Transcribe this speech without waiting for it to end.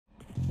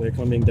They're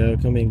coming, they're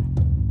coming.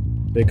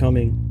 They're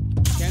coming.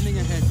 Standing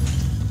ahead.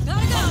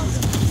 Gotta go!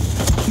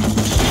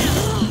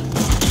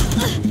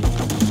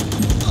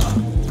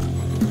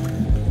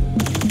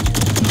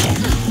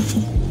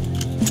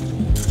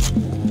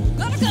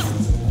 Gotta go!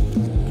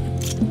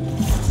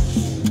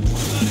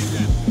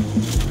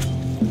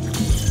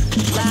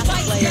 Last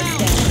player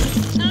standing.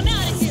 I'm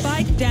out of here!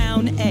 Spike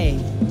down A.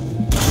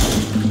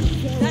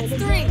 That's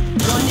 3!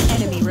 One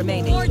enemy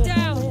remaining. 4 down!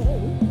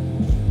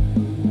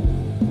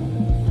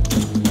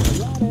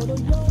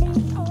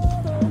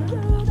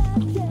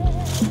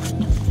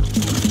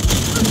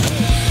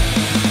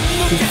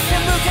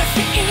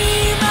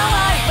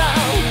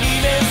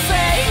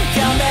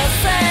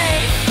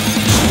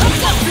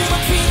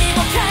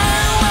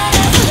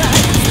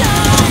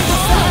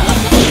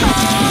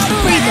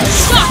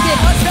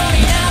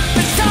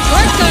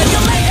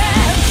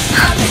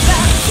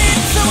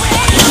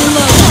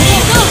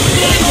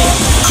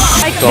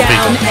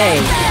 Down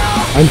A.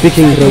 I'm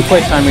picking bro.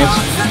 Quite time is.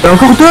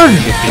 Encore deux!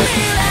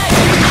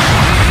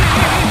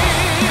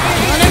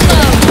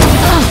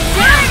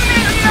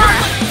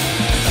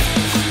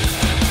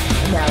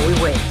 Now we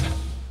wait.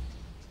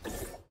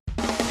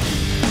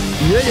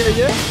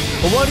 Yeah.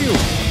 How are you?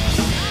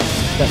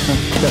 Person.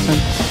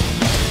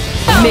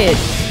 Mid.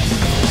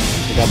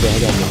 Regarde.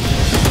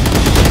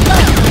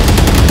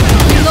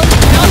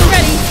 I'm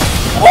ready!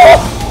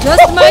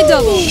 Just my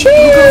double!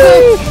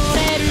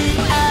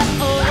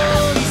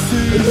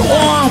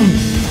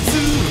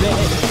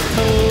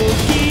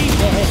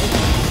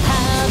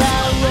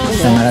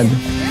 C'est un malade.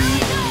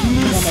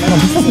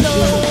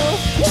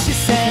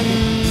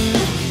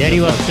 Daddy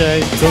was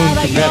going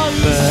to grab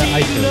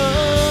item.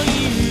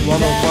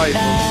 105.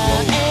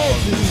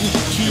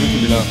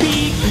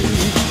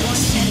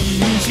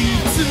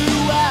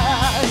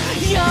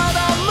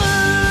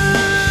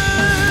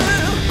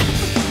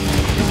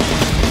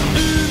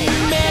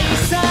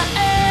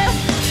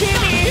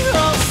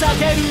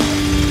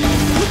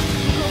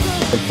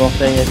 The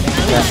portail, I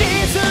think.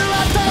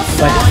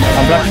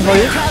 I'm blocking for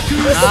you.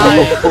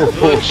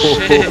 Oh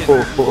shit!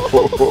 One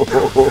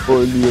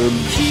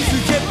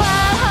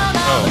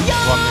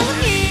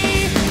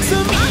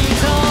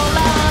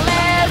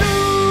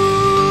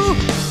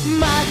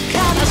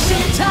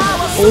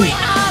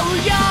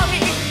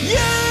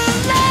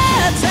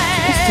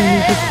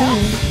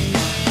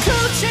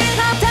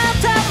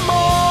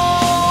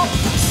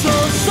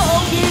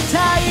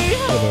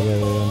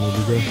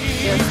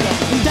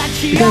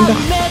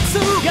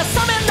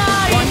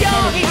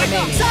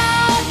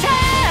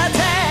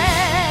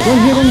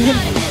here.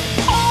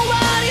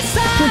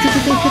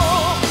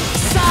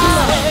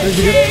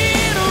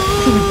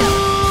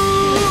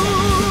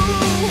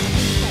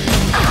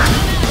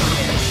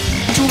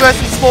 Two guys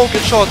in smoke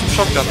and short of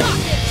shotgun.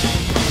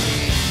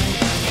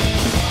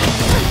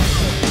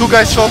 Two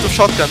guys short of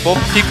shotgun. Bomb,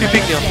 peek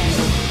here.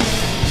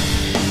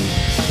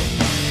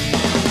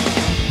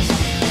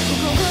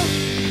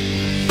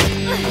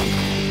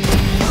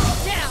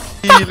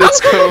 Let's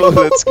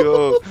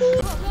go.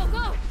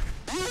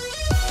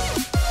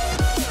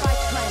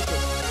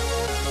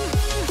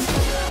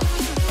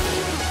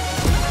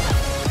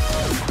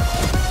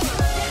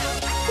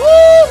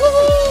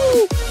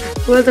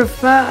 What the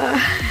fuck?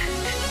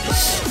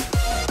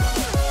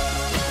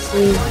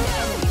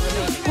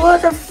 What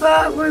the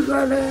fuck? We're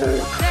gonna.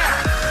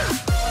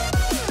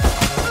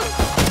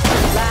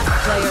 Last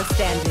player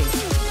standing.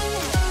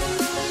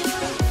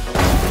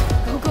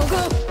 Go!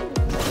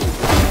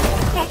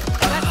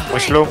 We're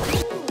slow.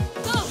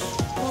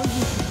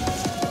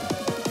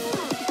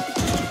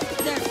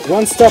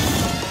 One stop.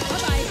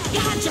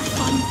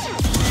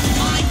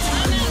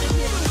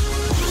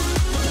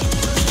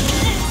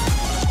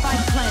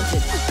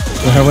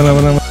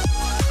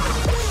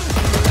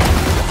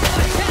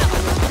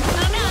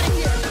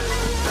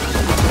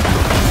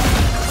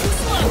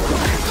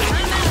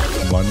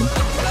 One.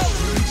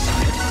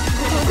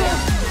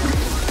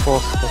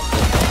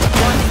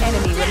 One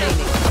enemy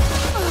remaining.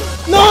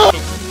 No!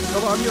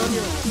 Come on you.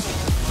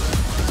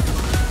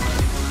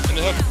 In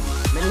the hook.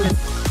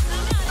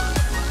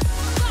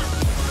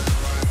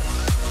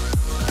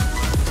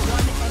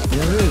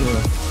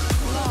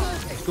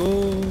 Let's go.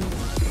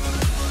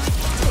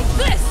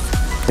 This!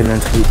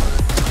 Penalty.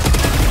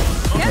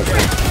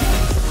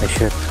 I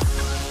should.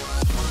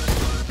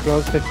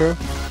 Close the curve.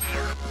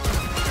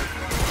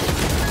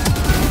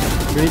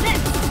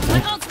 My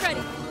ult's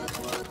ready!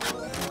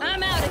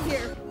 I'm out of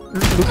here!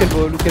 Look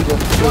elbow.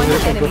 One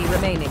enemy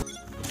remaining.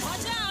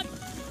 Watch out!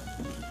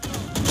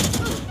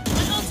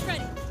 My ult's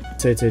ready!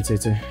 Say.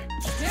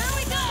 Here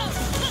we go!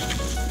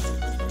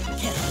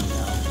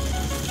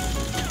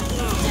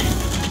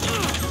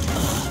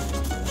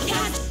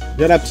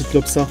 Viens la petite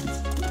lopsa.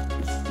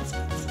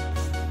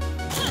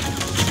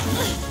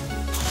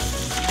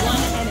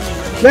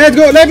 Let's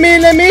go, let me!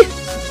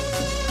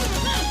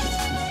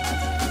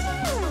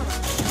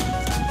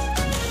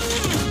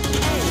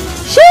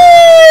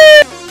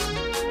 Shit!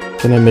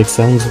 Can I make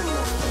sounds?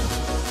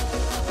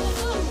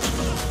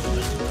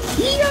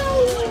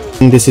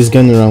 This is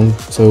gun around,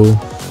 so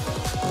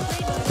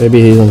Maybe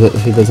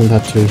he doesn't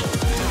have to.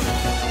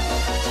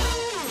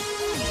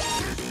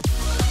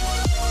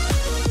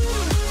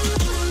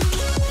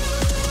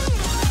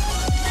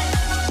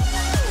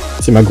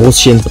 C'est ma grosse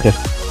chienne, frère.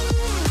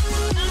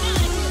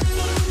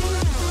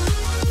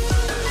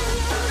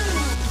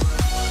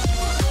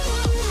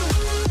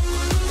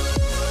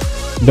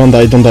 Don't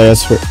die, I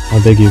swear. I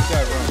beg you.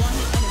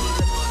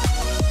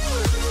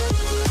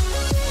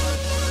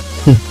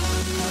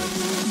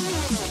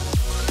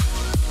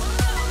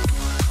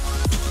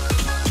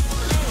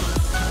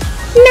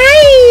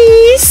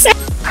 Nice!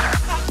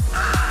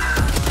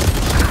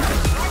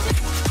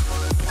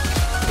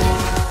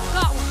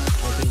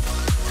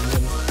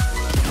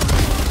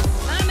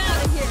 I'm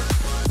out of here.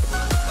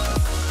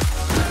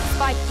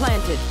 Spike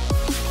planted.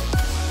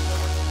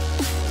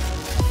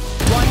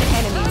 One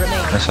enemy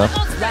remaining. Nice, huh?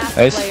 Last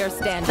Nice. player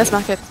standing. Let's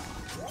mark it.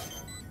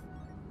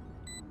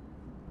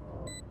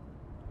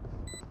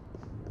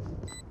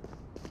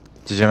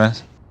 GG, man.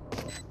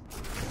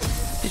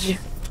 GG.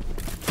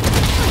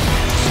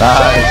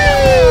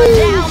 Nice.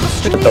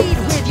 Street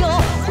with your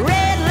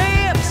red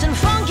lips and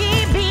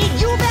funky beat.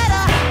 You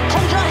better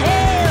hold your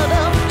head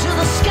up to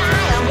the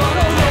sky. I'm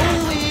gonna roll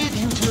with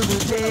you till the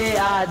day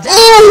I die.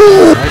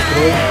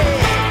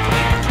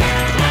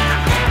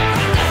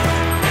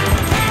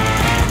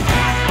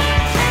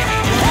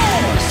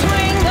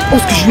 Oh,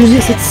 ce que je lui ai mis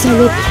à cette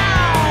salope!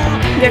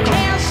 D'accord.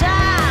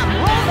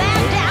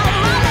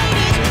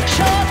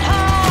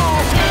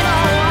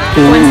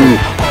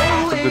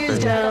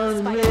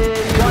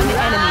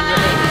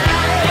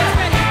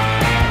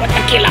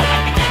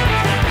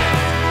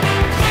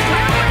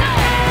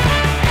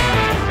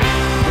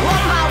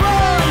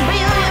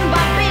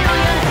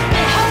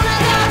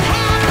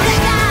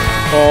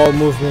 Oh,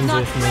 movement,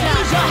 yes, man.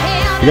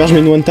 Regarde, je mets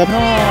une one tap.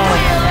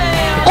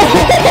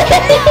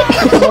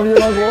 Comment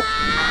violent, gros.